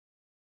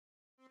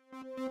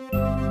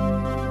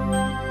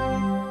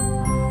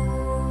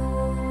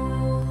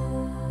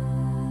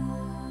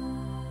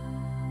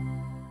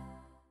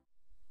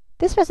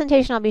This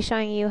presentation I'll be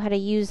showing you how to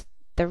use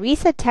the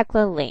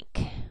RISA-Tekla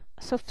Link.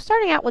 So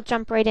starting out, we'll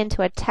jump right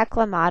into a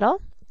Tekla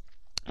model.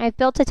 I've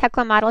built a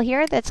Tekla model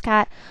here that's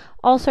got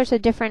all sorts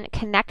of different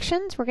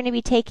connections. We're going to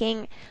be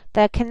taking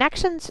the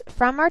connections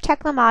from our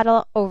Tekla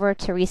model over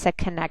to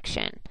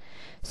RISAConnection.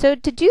 So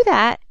to do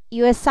that,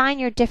 you assign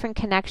your different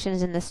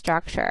connections in the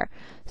structure.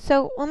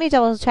 So let me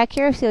double check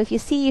here. So if you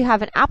see, you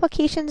have an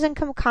Applications and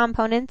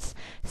Components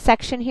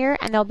section here,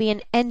 and there'll be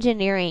an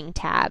Engineering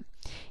tab.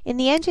 In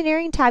the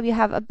Engineering tab, you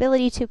have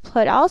ability to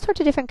put all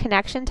sorts of different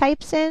connection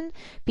types in,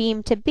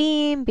 beam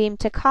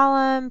to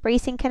column,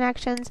 bracing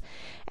connections,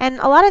 and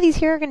a lot of these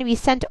here are going to be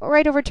sent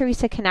right over to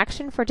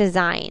RISAConnection for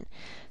design.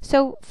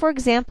 So for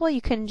example,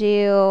 you can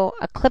do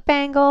a clip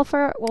angle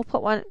we'll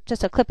put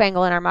just a clip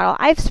angle in our model.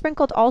 I've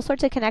sprinkled all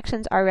sorts of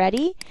connections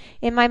already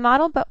in my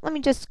model, but let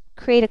me just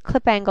create a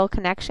clip angle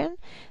connection.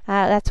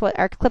 That's what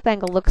our clip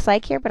angle looks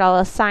like here, but I'll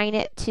assign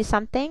it to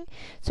something.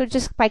 So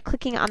just by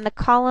clicking on the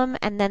column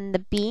and then the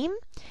beam,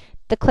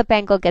 the clip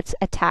angle gets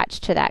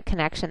attached to that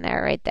connection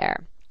there, right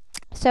there.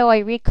 So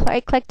I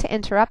click to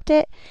interrupt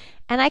it,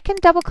 and I can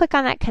double click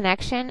on that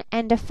connection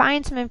and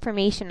define some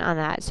information on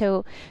that.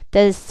 So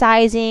the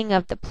sizing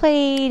of the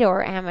plate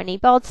or how many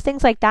bolts,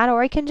 things like that,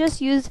 or I can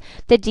just use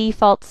the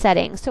default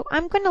settings. So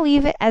I'm going to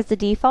leave it as the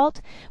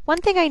default. One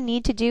thing I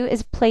need to do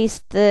is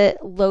place the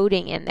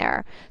loading in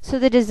there. So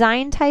the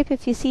design type,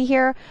 if you see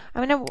here,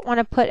 I'm going to want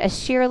to put a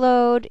shear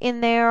load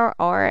in there,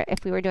 or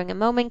if we were doing a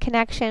moment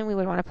connection, we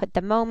would want to put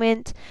the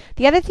moment.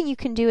 The other thing you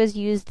can do is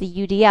use the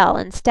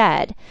UDL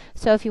instead.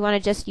 So if you want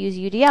to just use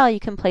UDL, you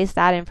can place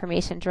that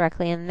information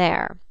directly in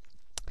there.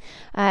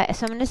 So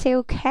I'm going to say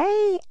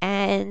OK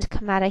and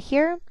come out of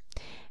here.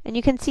 And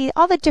you can see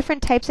all the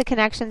different types of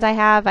connections I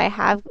have.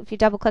 If you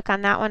double click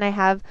on that one, I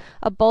have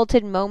a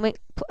bolted moment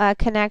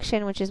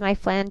connection, which is my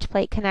flange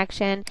plate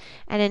connection.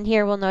 And in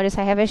here, we'll notice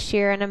I have a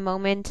shear and a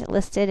moment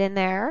listed in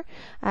there.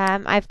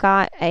 I've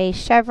got a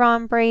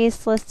chevron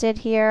brace listed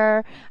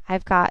here.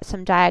 I've got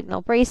some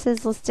diagonal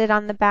braces listed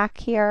on the back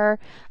here.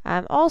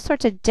 All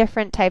sorts of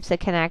different types of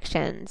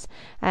connections.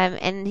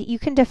 And you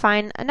can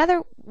define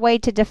another way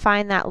to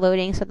define that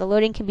loading. So the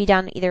loading can be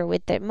done either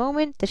with the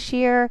moment, the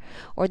shear,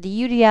 or the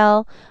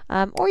UDL,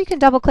 or you can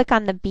double click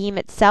on the beam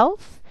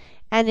itself.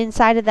 And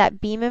inside of that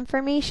beam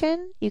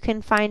information, you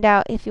can find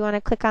out if you want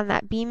to click on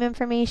that beam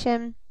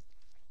information.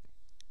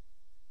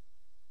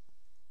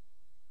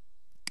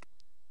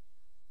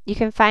 You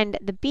can find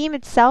the beam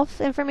itself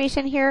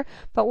information here,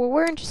 but what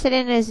we're interested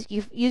in is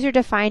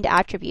user-defined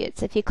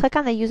attributes. If you click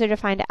on the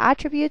user-defined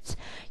attributes,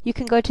 you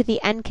can go to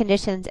the end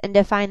conditions and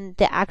define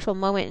the actual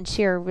moment and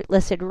shear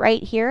listed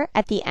right here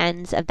at the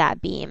ends of that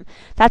beam.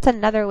 That's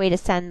another way to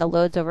send the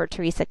loads over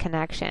to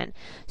RISAConnection.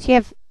 So you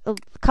have a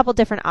couple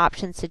different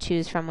options to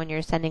choose from when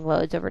you're sending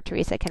loads over to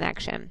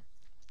RISAConnection.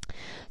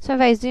 So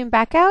if I zoom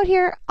back out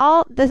here,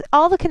 all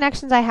the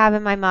connections I have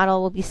in my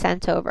model will be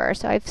sent over.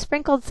 So I've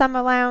sprinkled some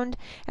around,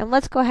 and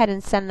let's go ahead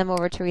and send them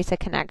over to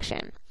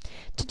RISAConnection.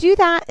 To do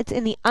that, it's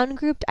in the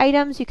ungrouped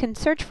items. You can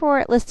search for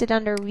it listed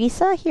under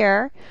RISA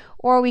here,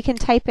 or we can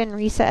type in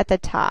RISA at the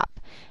top,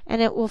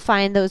 and it will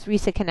find those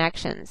RISA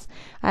connections.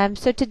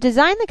 So to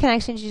design the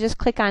connections, you just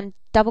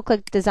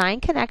double-click Design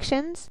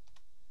Connections.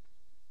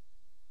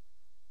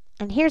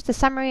 And here's the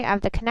summary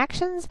of the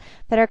connections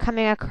that are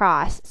coming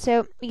across.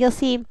 So you'll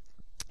see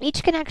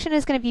each connection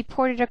is going to be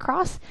ported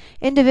across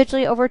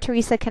individually over to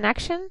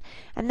RISAConnection,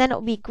 and then it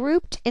will be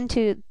grouped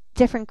into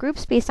different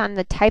groups based on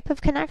the type of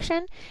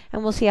connection,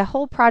 and we'll see a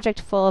whole project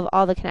full of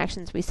all the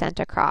connections we sent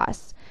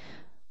across.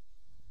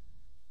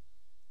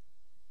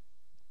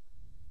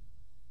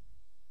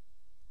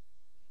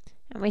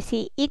 And we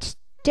see each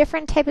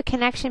different type of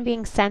connection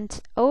being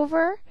sent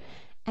over.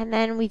 And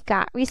then we've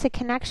got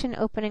RISAConnection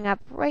opening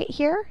up right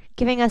here,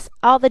 giving us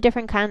all the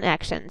different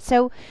connections.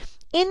 So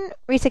in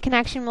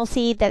RISAConnection, we'll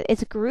see that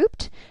it's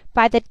grouped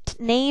by the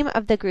name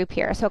of the group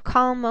here. So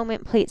column,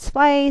 moment, plate,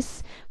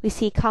 splice. We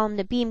see column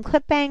to beam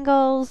clip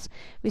angles.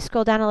 We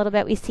scroll down a little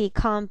bit. We see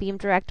column, beam,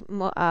 direct,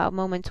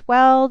 moments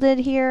welded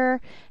here.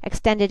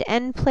 Extended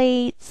end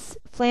plates,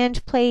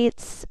 flange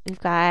plates. We've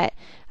got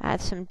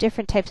some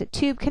different types of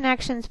tube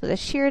connections with a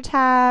shear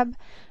tab.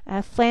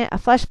 A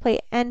flush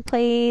plate end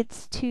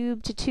plates,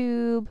 tube to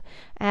tube,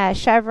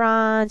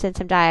 chevrons, and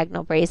some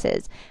diagonal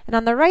braces. And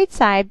on the right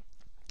side,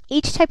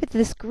 each type of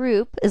this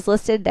group is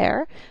listed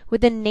there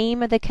with the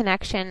name of the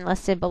connection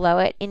listed below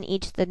it in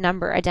the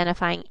number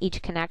identifying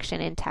each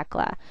connection in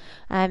Tekla.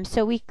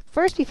 So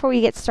before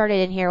we get started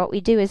in here, what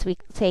we do is we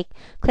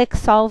click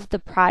Solve the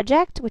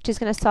Project, which is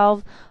going to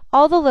solve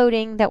all the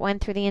loading that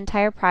went through the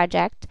entire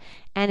project,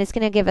 and it's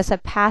going to give us a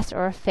pass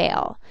or a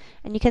fail.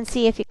 And you can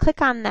see if you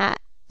click on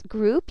that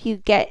group, you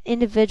get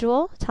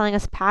individual telling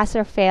us pass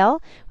or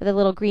fail with a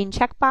little green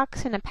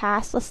checkbox and a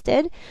pass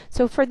listed.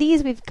 So for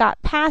these, we've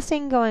got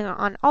passing going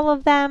on all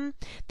of them.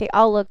 They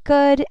all look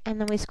good. And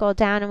then we scroll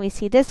down and we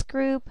see this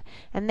group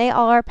and they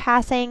all are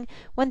passing.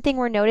 One thing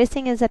we're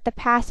noticing is that the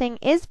passing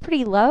is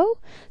pretty low.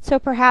 So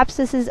perhaps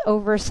this is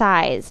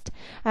oversized.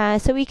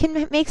 So we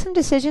can make some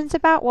decisions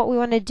about what we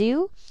want to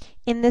do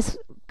in this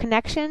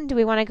connection. Do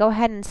we want to go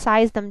ahead and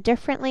size them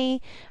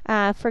differently?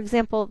 For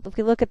example, if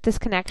we look at this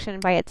connection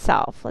by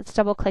itself, let's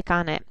double click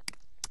on it.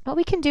 What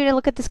we can do to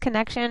look at this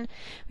connection,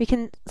 we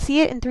can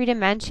see it in 3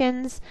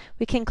 dimensions.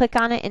 We can click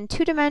on it in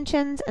 2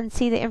 dimensions and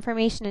see the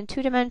information in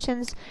 2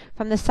 dimensions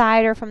from the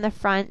side or from the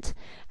front.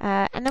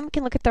 And then we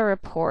can look at the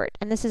report.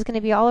 And this is going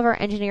to be all of our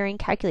engineering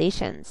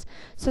calculations.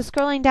 So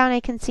scrolling down, I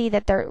can see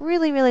that they're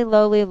really, really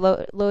lowly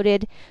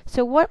loaded.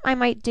 So what I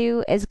might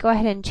do is go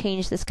ahead and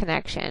change this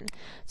connection.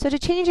 So to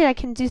change it, I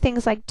can do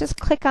things like just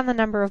click on the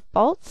number of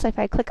bolts. If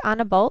I click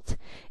on a bolt,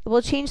 it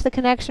will change the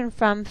connection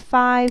from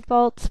 5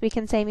 bolts. We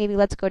can say maybe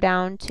let's go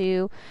down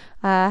to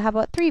how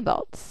about 3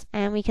 bolts,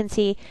 and we can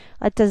see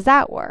does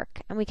that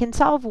work, and we can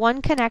solve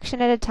one connection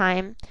at a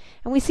time,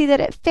 and we see that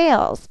it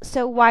fails.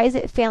 So why is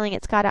it failing?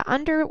 It's got an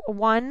under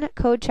 1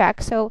 code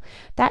check, so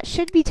that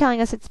should be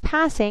telling us it's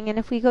passing, and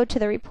if we go to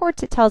the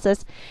reports, it tells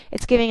us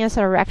it's giving us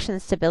an erection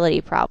stability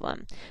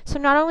problem. So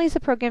not only is the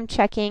program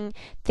checking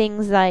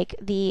things like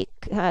the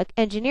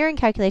engineering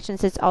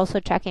calculations, it's also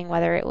checking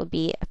whether it will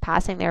be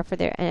passing there for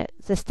the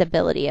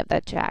stability of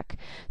the check.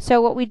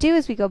 So what we do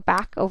is we go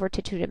back over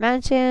to 2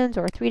 dimensions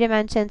or 3 dimensions,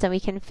 and we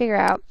can figure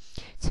out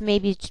to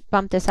maybe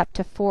bump this up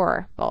to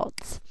 4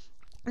 bolts.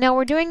 Now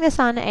we're doing this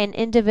on an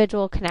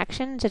individual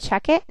connection to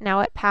check it. Now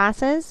it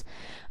passes.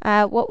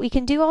 What we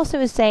can do also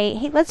is say,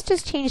 hey, let's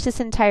just change this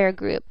entire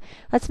group.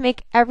 Let's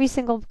make every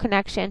single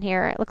connection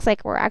here. It looks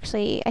like we're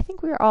actually, I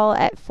think we're all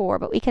at 4,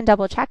 but we can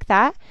double check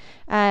that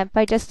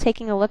by just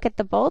taking a look at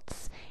the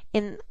bolts.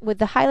 With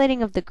the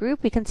highlighting of the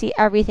group, we can see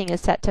everything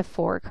is set to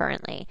 4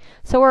 currently.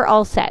 So we're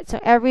all set.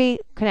 So every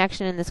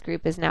connection in this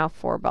group is now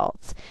 4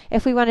 bolts.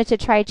 If we wanted to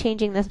try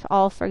changing this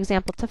all, for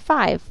example, to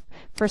 5,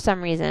 for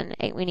some reason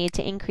we need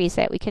to increase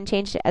it, we can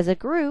change it as a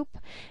group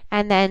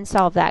and then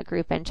solve that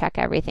group and check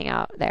everything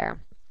out there.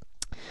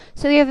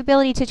 So we have the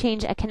ability to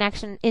change a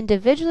connection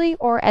individually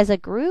or as a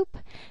group.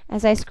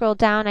 As I scroll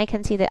down, I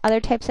can see the other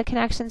types of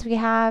connections we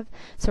have.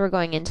 So we're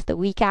going into the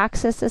weak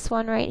axis, this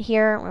one right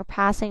here. We're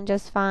passing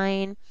just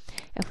fine.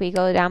 If we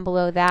go down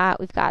below that,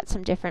 we've got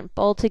some different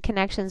bolted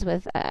connections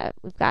with,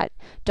 we've got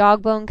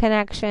dog bone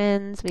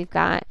connections, we've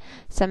got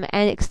some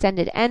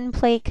extended end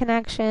plate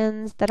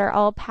connections that are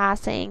all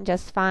passing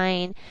just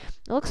fine.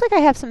 It looks like I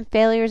have some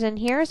failures in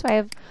here, so I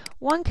have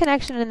one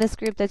connection in this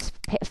group that's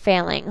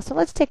failing. So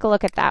let's take a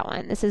look at that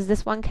one. This is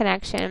this one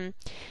connection,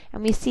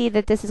 and we see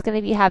that this is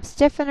going to have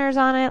stiffeners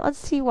on it. Let's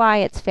see why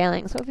it's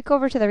failing. So if we go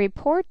over to the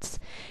reports,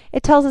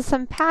 it tells us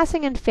some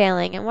passing and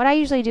failing, and what I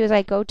usually do is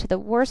I go to the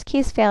worst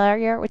case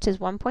failure, which is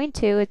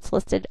 1.2. It's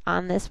listed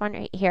on this one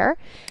right here,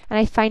 and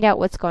I find out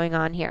what's going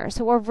on here.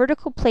 So our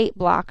vertical plate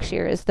block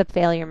shear is the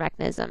failure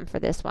mechanism for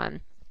this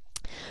one.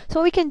 So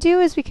what we can do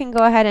is we can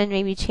go ahead and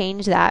maybe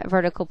change that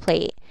vertical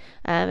plate.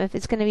 If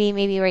it's going to be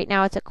maybe right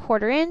now it's a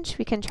 1/4 inch,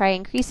 we can try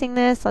increasing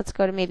this. Let's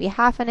go to maybe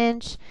 1/2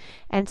 inch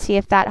and see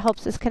if that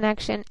helps this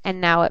connection, and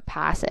now it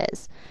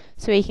passes.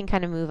 So we can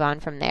kind of move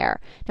on from there.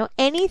 Now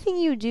anything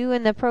you do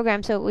in the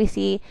program, so we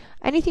see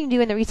anything you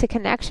do in the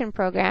RISA-Connection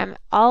program,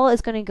 all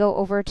is going to go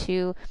over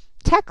to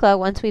Tekla.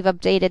 Once we've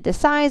updated the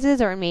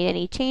sizes or made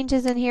any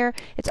changes in here,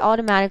 it's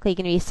automatically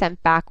going to be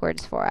sent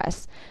backwards for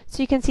us.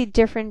 So you can see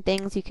different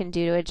things you can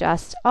do to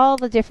adjust all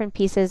the different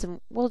pieces.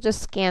 We'll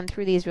just scan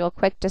through these real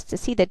quick just to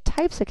see the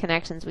types of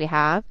connections we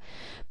have.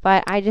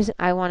 But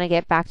I want to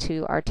get back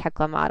to our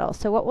Tekla model.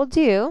 So what we'll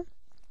do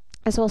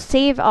is we'll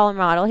save all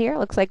model here. It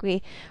looks like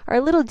we are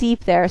a little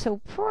deep there,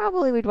 so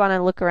probably we'd want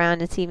to look around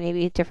and see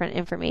maybe different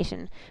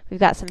information. We've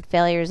got some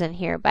failures in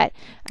here, but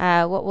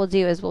what we'll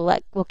do is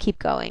we'll keep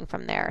going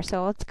from there.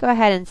 So let's go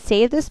ahead and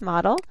save this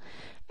model,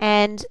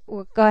 and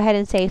we'll go ahead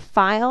and say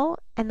File,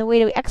 and the way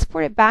to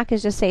export it back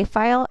is just say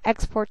File,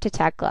 Export to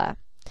Tekla.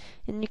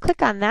 And you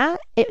click on that,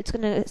 it's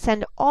going to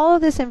send all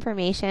of this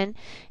information,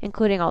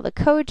 including all the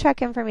code check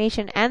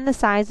information and the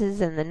sizes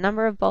and the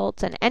number of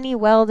bolts and any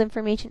weld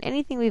information.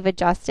 Anything we've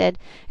adjusted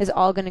is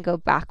all going to go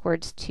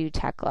backwards to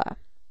Tekla.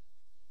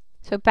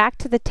 So back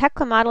to the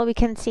Tekla model, we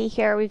can see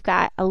here we've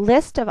got a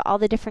list of all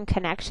the different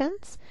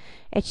connections.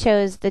 It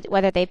shows that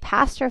whether they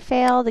passed or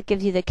failed. It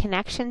gives you the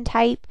connection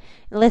type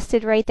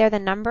listed right there, the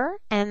number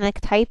and the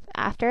type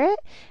after it,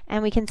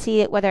 and we can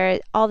see whether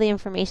all the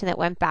information that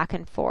went back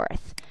and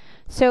forth.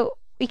 So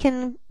we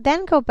can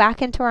then go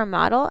back into our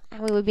model,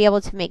 and we would be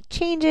able to make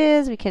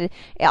changes. We can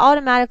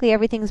automatically,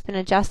 everything's been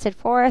adjusted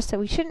for us, so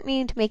we shouldn't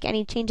need to make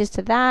any changes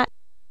to that.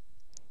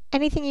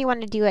 Anything you want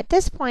to do at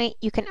this point,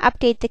 you can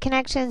update the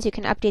connections, you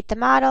can update the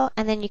model,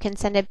 and then you can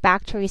send it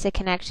back to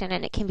RISA-Connection,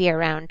 and it can be a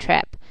round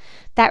trip.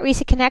 That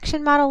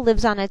RISA-Connection model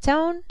lives on its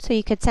own, so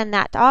you could send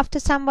that off to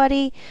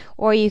somebody,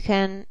 or you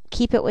can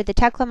keep it with the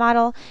Tekla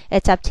model.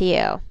 It's up to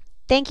you.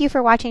 Thank you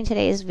for watching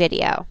today's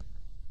video.